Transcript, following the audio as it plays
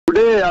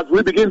today, as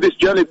we begin this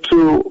journey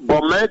to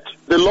Bomet,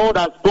 the Lord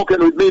has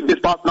spoken with me this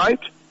past night.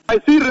 I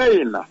see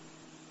rain.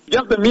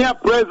 Just the mere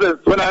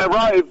presence, when I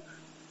arrive,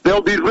 there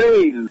will be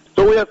rain.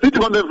 So we are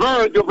sitting on the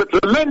verge of a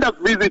tremendous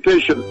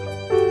visitation.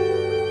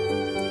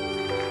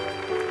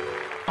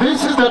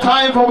 This is the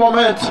time for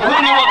Bomet.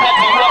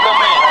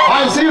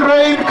 I see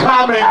rain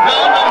coming.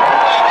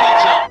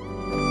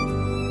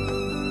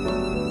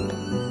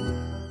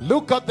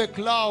 Look at the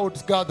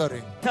clouds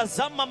gathering.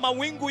 Tazama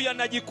mawingu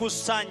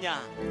yanajikusanya.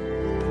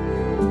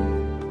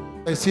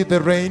 I see the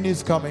rain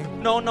is coming.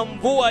 Naona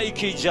mvua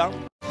ikija.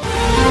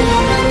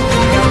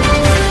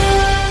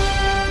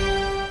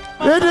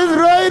 It is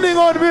raining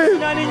on me.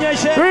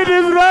 It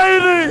is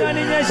raining. It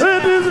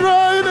is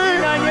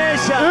raining.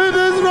 It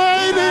is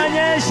raining.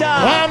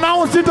 I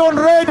announced it on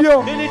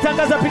radio.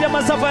 Nilitangaza pia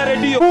masafa ya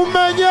radio.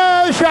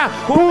 Kumenyesha,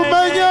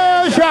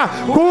 kumenyesha,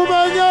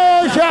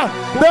 kumenyesha.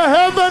 The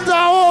heavens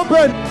are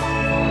open.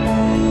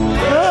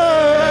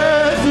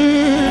 It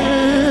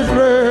is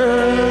rain.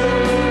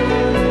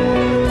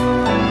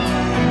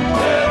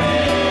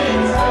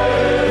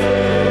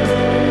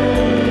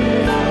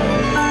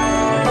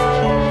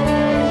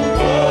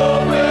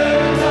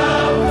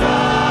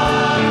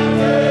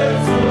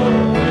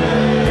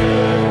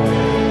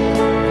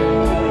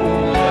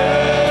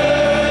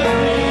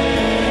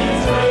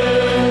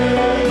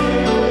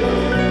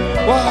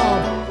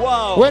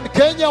 When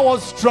Kenya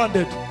was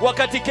stranded,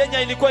 wakati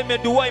Kenya ilikuwa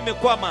imedua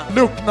imekwama,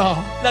 look now.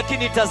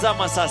 Lakini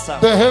tazama sasa.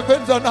 The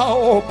heavens are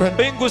now open.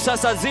 Mbingu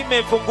sasa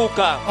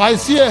zimefunguka. I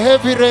see a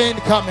heavy rain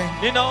coming.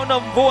 Ninaona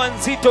mvua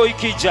nzito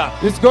ikija.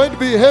 It's going to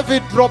be heavy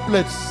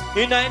droplets.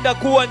 Inaenda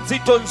kuwa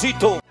nzito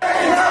nzito.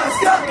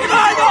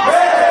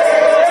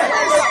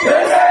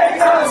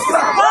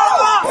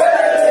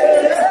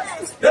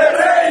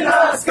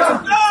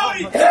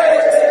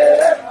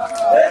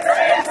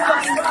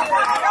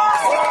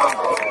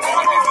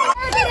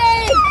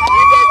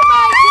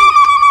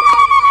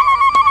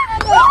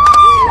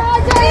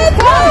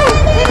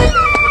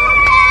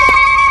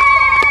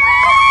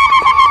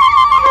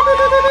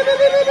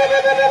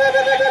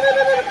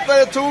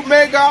 To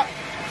mega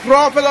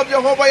prophet of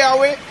Jehovah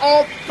Yahweh,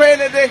 open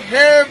the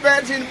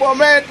heavens in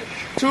Bomet.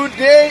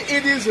 Today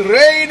it is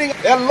raining,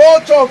 a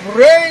lot of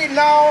rain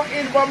now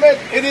in Bomet.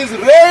 It is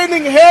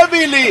raining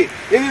heavily.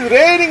 It is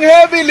raining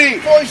heavily.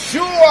 For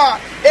sure,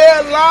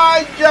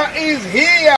 Elijah is here.